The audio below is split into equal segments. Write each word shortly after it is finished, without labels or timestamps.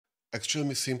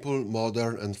extremely simple,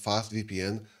 modern, and fast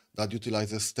VPN that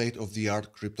utilizes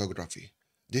state-of-the-art cryptography.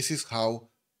 This is how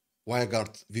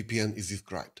WireGuard VPN is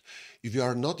described. If you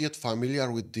are not yet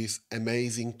familiar with this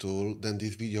amazing tool, then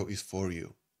this video is for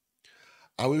you.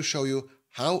 I will show you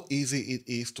how easy it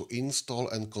is to install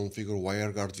and configure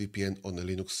WireGuard VPN on a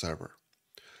Linux server.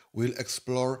 We'll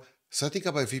explore setting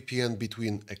up a VPN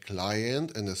between a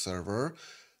client and a server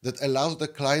that allows the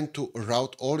client to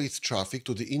route all its traffic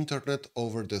to the internet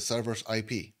over the server's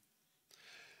IP.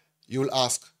 You will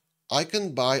ask, I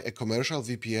can buy a commercial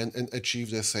VPN and achieve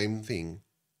the same thing.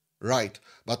 Right,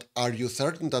 but are you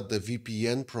certain that the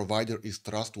VPN provider is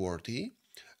trustworthy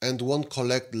and won't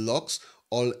collect logs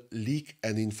or leak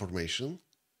any information?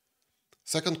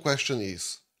 Second question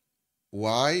is,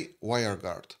 why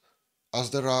WireGuard?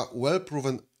 As there are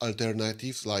well-proven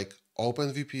alternatives like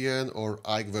OpenVPN or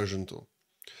IKE version 2.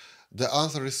 The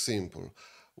answer is simple.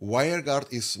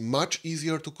 WireGuard is much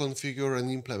easier to configure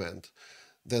and implement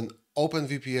than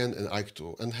OpenVPN and IKE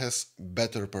 2 and has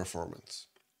better performance.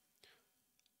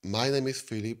 My name is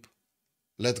Philip.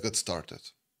 Let's get started.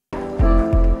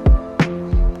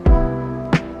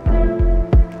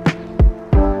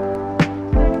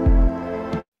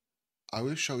 I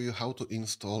will show you how to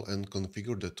install and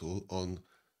configure the tool on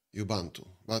Ubuntu,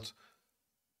 but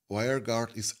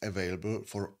WireGuard is available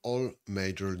for all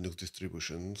major Linux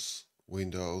distributions,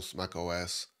 Windows,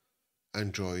 macOS,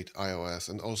 Android, iOS,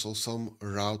 and also some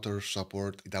routers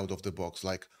support it out of the box,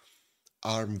 like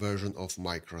ARM version of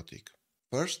MikroTik.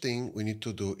 First thing we need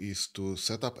to do is to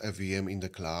set up a VM in the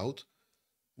cloud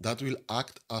that will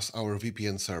act as our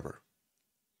VPN server.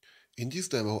 In this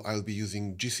demo, I'll be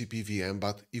using GCP VM,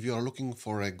 but if you are looking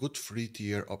for a good free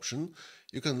tier option,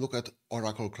 you can look at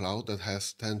Oracle Cloud that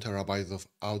has 10 terabytes of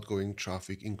outgoing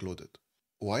traffic included.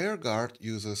 WireGuard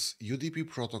uses UDP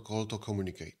protocol to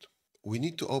communicate. We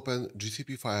need to open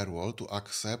GCP firewall to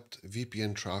accept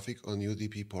VPN traffic on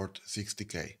UDP port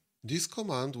 60K. This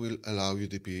command will allow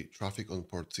UDP traffic on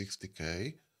port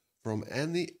 60K from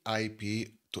any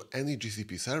IP to any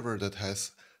GCP server that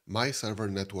has my server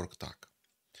network tag.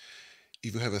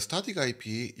 If you have a static IP,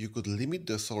 you could limit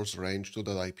the source range to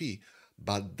that IP,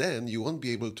 but then you won't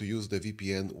be able to use the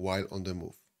VPN while on the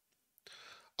move.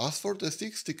 As for the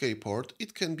 60K port,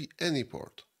 it can be any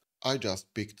port. I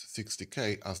just picked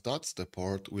 60K as that's the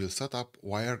port we'll set up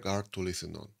WireGuard to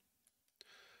listen on.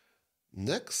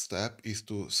 Next step is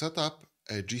to set up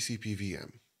a GCP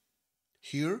VM.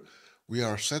 Here, we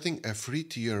are setting a free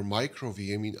tier micro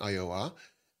VM in Iowa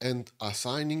and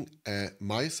assigning a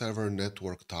My Server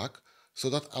Network tag so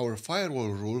that our firewall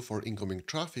rule for incoming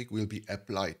traffic will be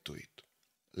applied to it.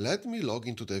 Let me log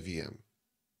into the VM.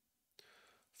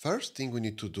 First thing we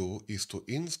need to do is to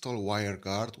install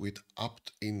WireGuard with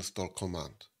apt install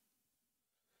command.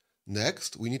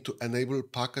 Next, we need to enable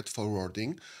packet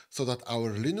forwarding so that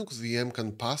our Linux VM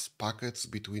can pass packets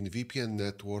between VPN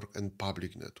network and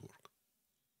public network.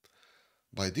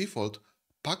 By default,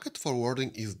 packet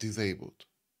forwarding is disabled.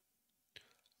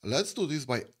 Let's do this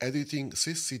by editing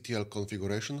sysctl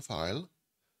configuration file,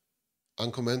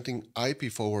 uncommenting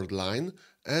IP forward line,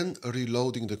 and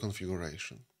reloading the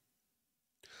configuration.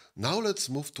 Now let's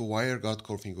move to WireGuard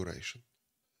configuration.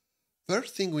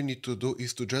 First thing we need to do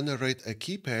is to generate a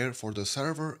key pair for the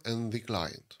server and the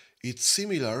client. It's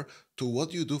similar to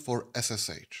what you do for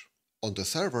SSH. On the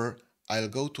server, I'll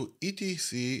go to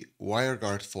etc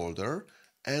WireGuard folder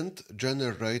and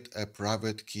generate a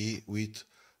private key with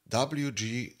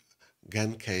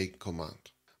wg-genk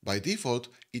command. By default,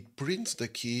 it prints the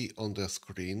key on the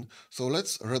screen, so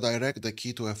let's redirect the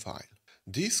key to a file.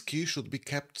 This key should be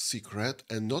kept secret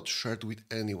and not shared with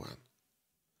anyone.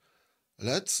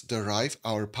 Let's derive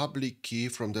our public key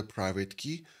from the private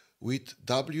key with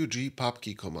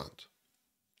wg-pubkey command.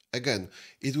 Again,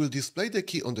 it will display the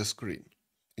key on the screen.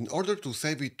 In order to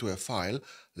save it to a file,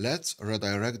 let's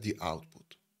redirect the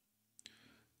output.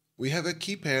 We have a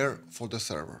key pair for the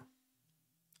server.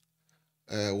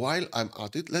 While I'm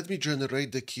at it, let me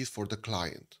generate the keys for the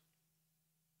client.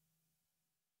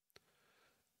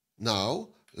 Now,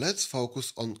 let's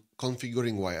focus on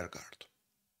configuring WireGuard.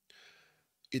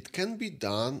 It can be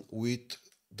done with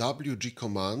wg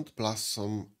command plus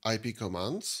some IP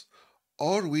commands,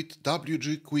 or with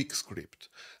wg quick script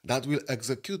that will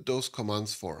execute those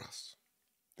commands for us.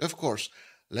 Of course,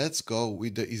 let's go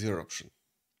with the easier option.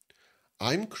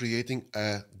 I'm creating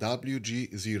a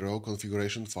wg0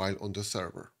 configuration file on the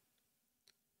server.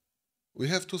 We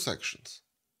have two sections.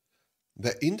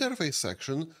 The interface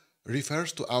section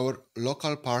refers to our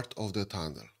local part of the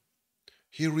tunnel.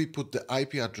 Here we put the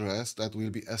IP address that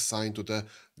will be assigned to the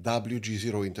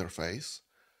wg0 interface,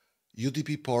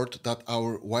 UDP port that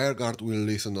our WireGuard will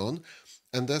listen on,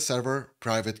 and the server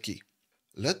private key.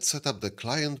 Let's set up the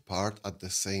client part at the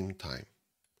same time.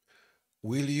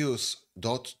 We'll use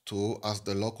 .2 as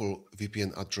the local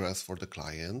VPN address for the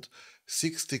client,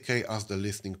 60K as the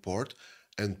listening port,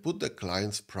 and put the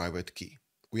client's private key.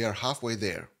 We are halfway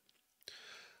there.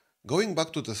 Going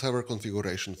back to the server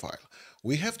configuration file,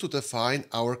 we have to define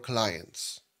our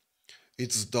clients.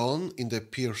 It's done in the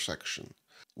peer section.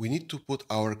 We need to put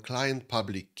our client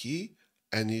public key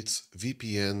and its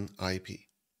VPN IP.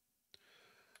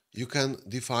 You can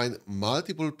define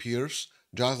multiple peers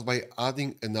just by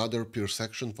adding another peer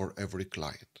section for every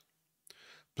client.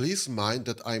 Please mind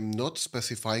that I'm not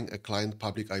specifying a client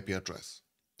public IP address.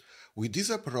 With this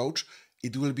approach,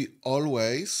 it will be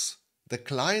always the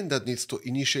client that needs to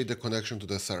initiate the connection to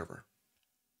the server.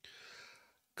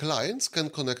 Clients can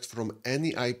connect from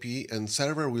any IP and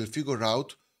server will figure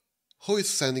out who is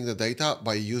sending the data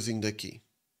by using the key.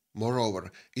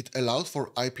 Moreover, it allows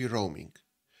for IP roaming.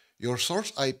 Your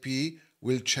source IP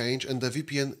will change and the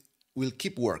VPN will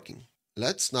keep working.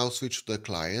 Let's now switch to the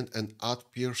client and add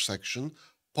peer section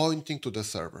pointing to the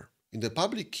server. In the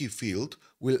public key field,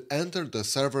 we'll enter the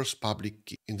server's public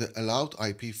key. In the allowed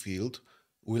IP field,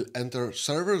 we'll enter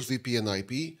server's VPN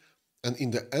IP, and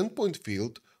in the endpoint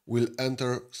field, we'll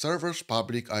enter server's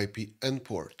public IP and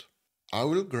port. I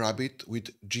will grab it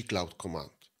with gcloud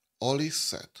command. All is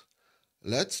set.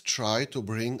 Let's try to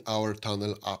bring our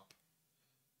tunnel up.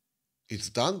 It's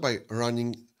done by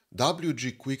running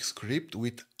wg quick script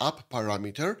with app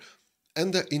parameter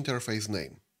and the interface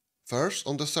name. First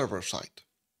on the server side.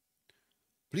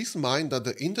 Please mind that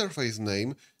the interface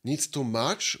name needs to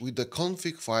match with the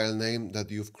config file name that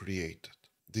you've created.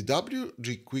 The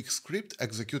wg quick script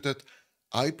executed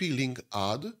IP-link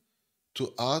add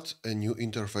to add a new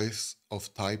interface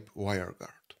of type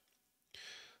WireGuard.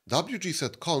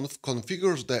 wg-setconf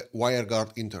configures the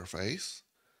WireGuard interface.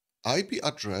 IP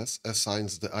address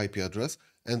assigns the IP address,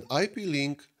 and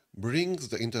IP-link brings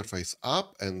the interface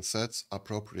up and sets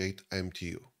appropriate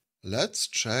MTU. Let's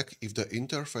check if the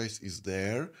interface is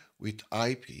there with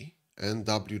IP and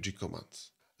wg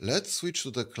commands. Let's switch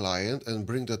to the client and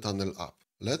bring the tunnel up.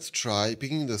 Let's try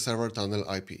pinging the server tunnel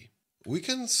IP. We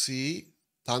can see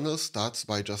tunnel stats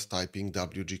by just typing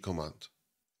wg command.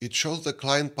 It shows the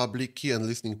client public key and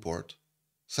listening port,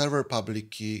 server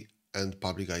public key and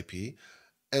public IP,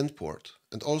 and port,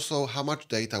 and also how much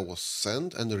data was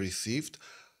sent and received,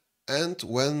 and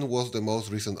when was the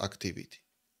most recent activity.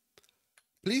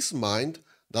 Please mind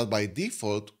that by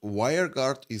default,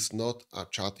 WireGuard is not a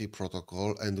chatty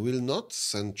protocol and will not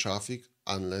send traffic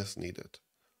unless needed.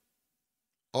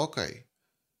 Okay,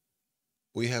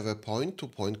 we have a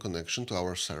point-to-point connection to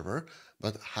our server,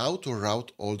 but how to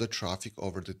route all the traffic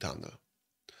over the tunnel?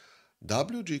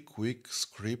 wg quick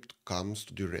script comes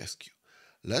to the rescue.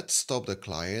 Let's stop the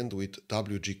client with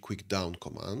wg quick down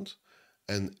command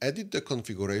and edit the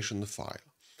configuration file.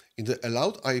 In the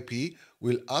allowed IP,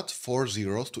 we'll add 4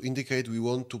 zeros to indicate we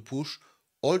want to push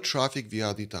all traffic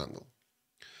via the tunnel.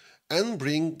 And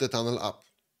bring the tunnel up.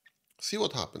 See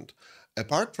what happened.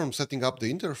 Apart from setting up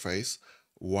the interface,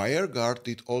 WireGuard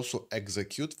did also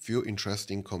execute few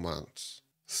interesting commands.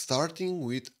 Starting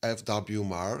with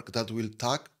fwmark that will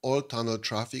tag all tunnel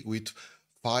traffic with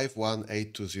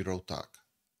 51820 tag.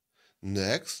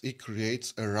 Next, it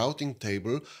creates a routing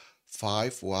table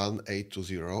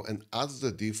 51820 and adds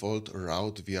the default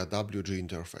route via WG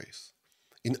interface.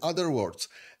 In other words,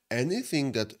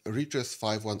 anything that reaches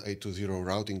 51820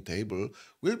 routing table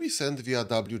will be sent via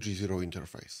WG0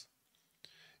 interface.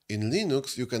 In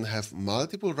Linux, you can have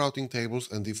multiple routing tables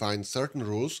and define certain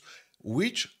rules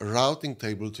which routing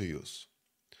table to use.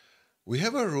 We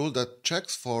have a rule that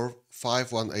checks for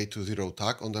 51820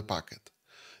 tag on the packet.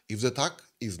 If the tag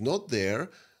is not there,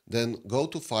 then go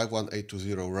to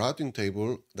 51820 routing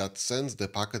table that sends the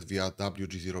packet via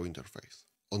WG0 interface.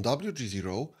 On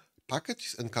WG0, packet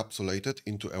is encapsulated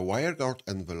into a WireGuard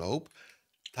envelope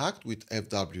tagged with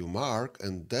fwmark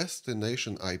and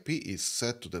destination IP is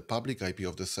set to the public IP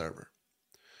of the server.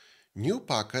 New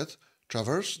packet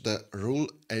traverses the rule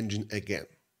engine again.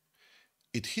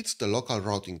 It hits the local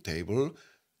routing table,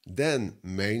 then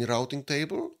main routing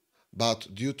table,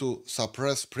 but due to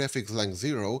suppress prefix length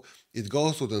 0, it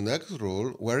goes to the next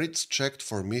rule where it's checked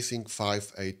for missing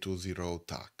 5820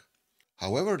 tag.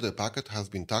 However, the packet has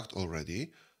been tagged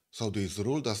already, so this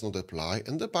rule does not apply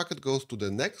and the packet goes to the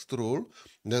next rule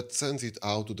that sends it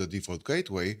out to the default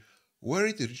gateway where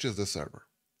it reaches the server.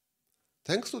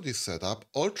 Thanks to this setup,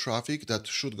 all traffic that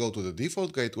should go to the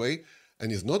default gateway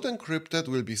and is not encrypted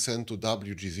will be sent to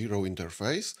WG0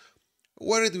 interface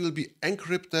where it will be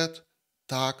encrypted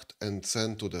tagged and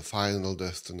sent to the final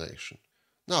destination.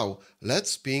 Now,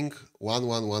 let's ping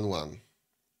 1111.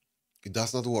 It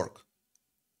does not work.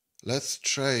 Let's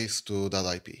trace to that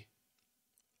IP.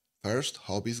 First,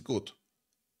 hop is good.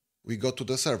 We go to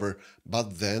the server,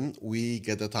 but then we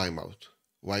get a timeout.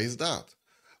 Why is that?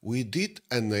 We did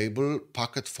enable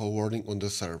packet forwarding on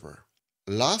the server.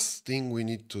 Last thing we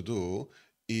need to do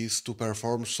is to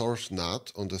perform source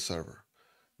NAT on the server,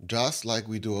 just like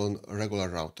we do on regular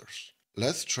routers.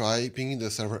 Let's try pinging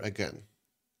the server again.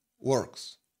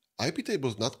 Works.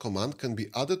 iptables NAT command can be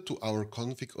added to our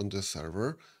config on the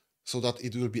server so that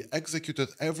it will be executed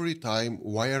every time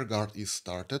Wireguard is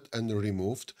started and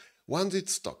removed once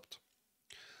it's stopped.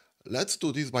 Let's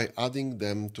do this by adding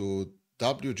them to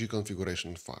WG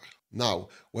configuration file. Now,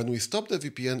 when we stop the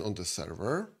VPN on the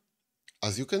server,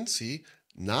 as you can see,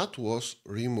 NAT was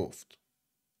removed.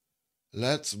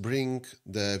 Let's bring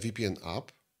the VPN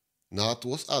up. NAT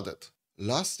was added.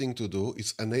 Last thing to do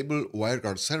is enable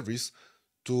Wireguard service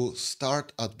to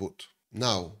start at boot.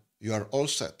 Now, you are all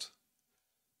set.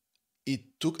 It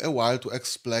took a while to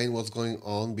explain what's going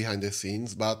on behind the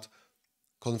scenes, but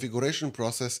configuration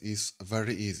process is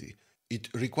very easy. It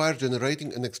requires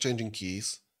generating and exchanging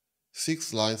keys,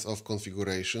 6 lines of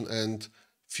configuration, and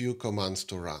few commands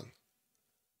to run.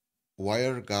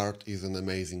 Wireguard is an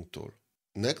amazing tool.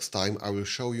 Next time I will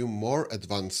show you more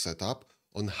advanced setup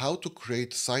on how to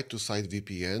create site-to-site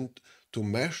VPN to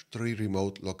mesh 3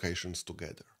 remote locations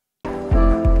together.